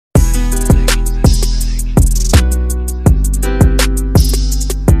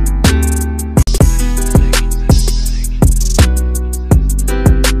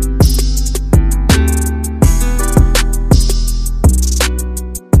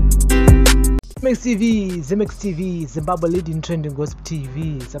Ximex TV, Zimbabwe leading trending gospel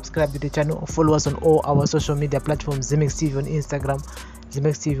TV. Subscribe to the channel, follow us on all our social media platforms, Ximex TV on Instagram,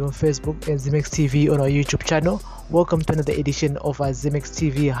 Ximex TV on Facebook, and Ximex TV on our YouTube channel. Welcome to another edition of our Ximex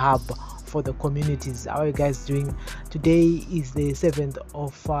TV Hub for the communities. How are you guys doing? Today is the 7th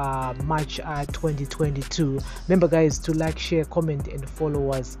of March 2022. Remember guys to like, share, comment and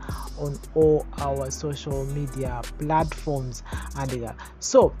follow us on all our social media platforms. And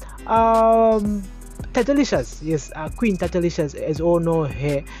TATELICIOUS, yes, Queen TATELICIOUS, as all know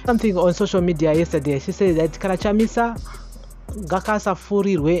her, something on social media yesterday. She said that kana Chamisa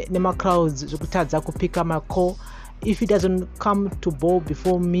ngakasafurirwe nema crowds zokutadza kupika my call. If it doesn't come to ball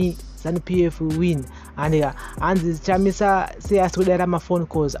before me, ZANU-PF will win. And Chamisa say as to my phone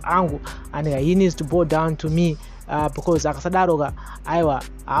calls angu, and he needs to bow down to me because akasadaroga aiwa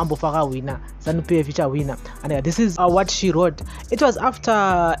ambo faka winner, ZANU-PF feature winner. And this is what she wrote. It was after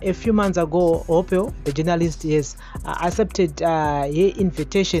a few months ago Opel, the journalist, has accepted her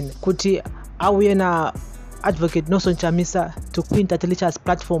invitation kuti awena advocate Nelson Chamisa to Queen TATELICIOUS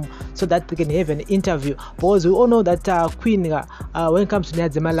platform so that they can have an interview, because we all know that Queen when it comes to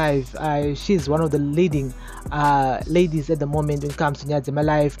Nyadzima Live, she's one of the leading ladies at the moment when it comes to Nyadzima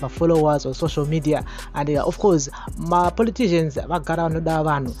Live, my followers on social media, and of course my politicians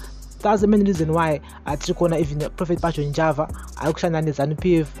that's the main reason why Trikona, even Prophet Pacho in Java, Akshan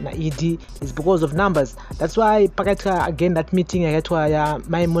ZANU-PF na ED, is because of numbers. That's why Pakata again that meeting I had to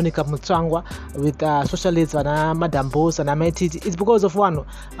my Monica Mutsangwa with Socialites and Madam Boss and Ametiti. It's because of one.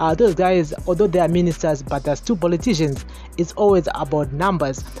 Those guys, although they are ministers, but they're still politicians, it's always about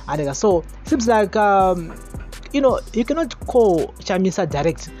numbers. And so seems like you cannot call Chamisa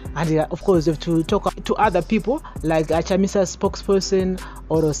direct, and of course you have to talk to other people like Chamisa's spokesperson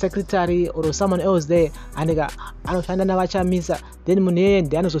or a secretary or someone else there, and anoshanda na Chamisa, then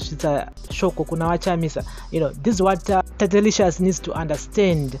munende anozosvitsa shoko kuna Chamisa. This is what TATELICIOUS needs to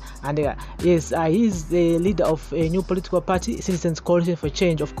understand. And yes, he's the leader of a new political party, Citizens Coalition for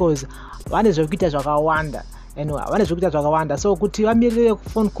Change. Of course one is zvekuita zvakawanda, vane zvekuita zvakawanda, so kuti vamirire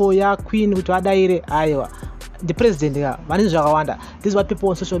phone call ya Queen kuti vadaire aiwa the president. This is what people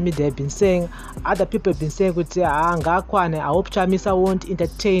on social media have been saying. Other people have been saying I hope Chamisa won't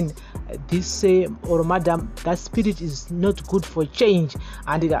entertain this same or madam, that spirit is not good for change.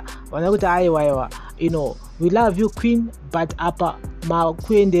 And we love you Queen, but apa ma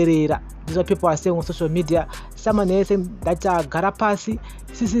Queen derera. This is what people are saying on social media. Someone is saying that Garapasi,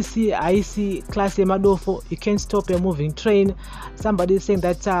 CCC IC class Madofo, you can't stop a moving train. Somebody is saying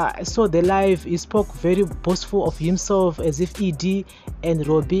that I saw the live, he spoke very boastful of himself as if ED and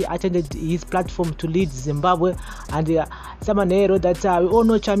Robbie attended his platform to lead Zimbabwe. And someone wrote that we all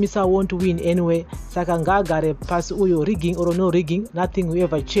know Chamisa won't win anyway. Sakangagare pass uyo rigging or no rigging, nothing will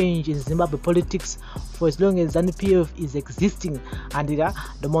ever change in Zimbabwe politics for as long as ZANU-PF is existing. And the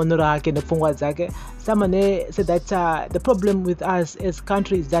monora and the fungwa zake. Someone said that the problem with us as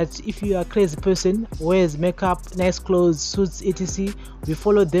country is that if you are a crazy person, wears makeup, nice clothes, suits, etc., we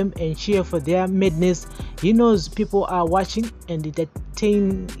follow them and cheer for their madness. He knows people are watching and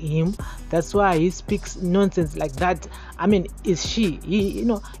entertain him. That's why he speaks nonsense like that. I mean, is she? He,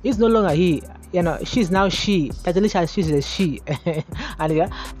 he's no longer he. She's now she. TATELICIOUS, she's a she.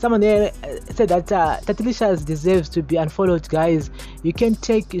 And someone there said that TATELICIOUS deserves to be unfollowed, guys. You can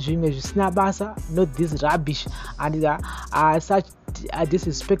take Snabasa, not this rubbish. And such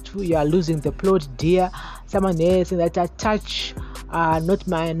disrespectful, you are losing the plot, dear. Someone there saying that touch not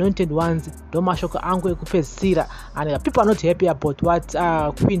my anointed ones, domashoko angwe kupezira. And people are not happy about what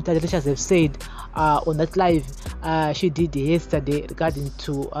Queen TATELICIOUS have said on that live she did yesterday regarding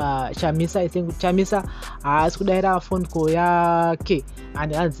to Chamisa. I think Chamisa asikudaira phone call yake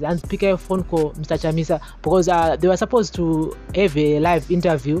and pick a phone call Mr. Chamisa, because they were supposed to have a live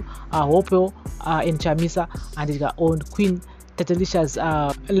interview Opel in Chamisa and on Queen TATELICIOUS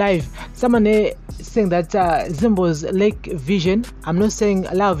live. Someone saying that Zimbo's lack vision. I'm not saying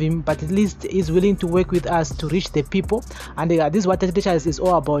I love him, but at least he's willing to work with us to reach the people. And this is what TATELICIOUS is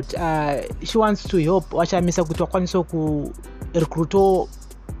all about. She wants to help Chamisa kutokwanisa ku recruit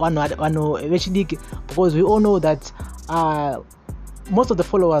wano vechidiki, because we all know that most of the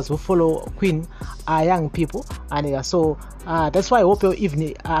followers who follow Queen are young people, and so that's why Opel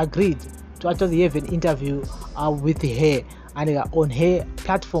even agreed to actually have an interview with her and on her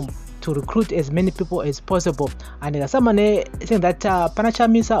platform to recruit as many people as possible. And someone saying that pana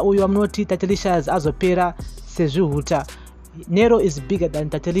Chamisa uyu amnoti TATELICIOUS azopera sejuhuta. Nero is bigger than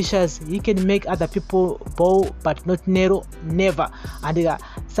TATELICIOUS. He can make other people bow, but not Nero, never. And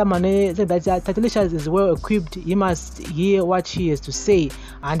someone said that TATELICIOUS is well equipped. He must hear what she has to say.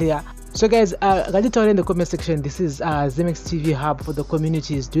 And So guys, tell in the comment section. This is Ximex TV Hub for the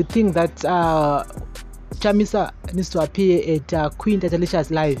communities. Do you think that Chamisa needs to appear at Queen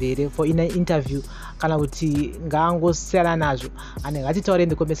TATELICIOUS live for an interview? Kana kuti ngangosiyana nazvo, and ngatitaure in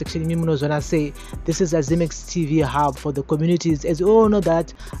the comment section. Imi munozona say this is a Ximex TV Hub for the communities. As we all know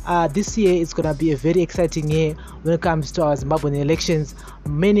that this year is gonna be a very exciting year when it comes to our Zimbabwean elections.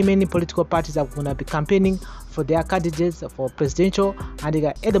 Many political parties are gonna be campaigning for their candidates for presidential, and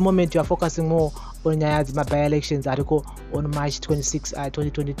at the moment you are focusing more on the by-elections article on March 26,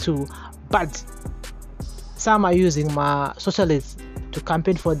 2022. But some are using my socialists to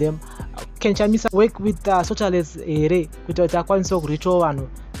campaign for them. Can Chamisa work with socialists kuti akwanise kuricho vanhu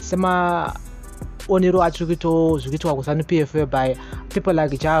sema onero achikuito zvikuitwa kusanu PF by people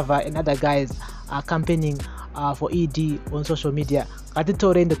like Java and other guys are campaigning for ED on social media?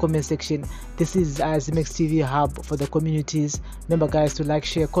 Ngatitaure in the comment section. This is Ximex TV Hub for the communities. Remember guys to like,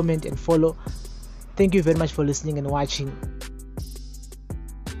 share, comment and follow. Thank you very much for listening and watching.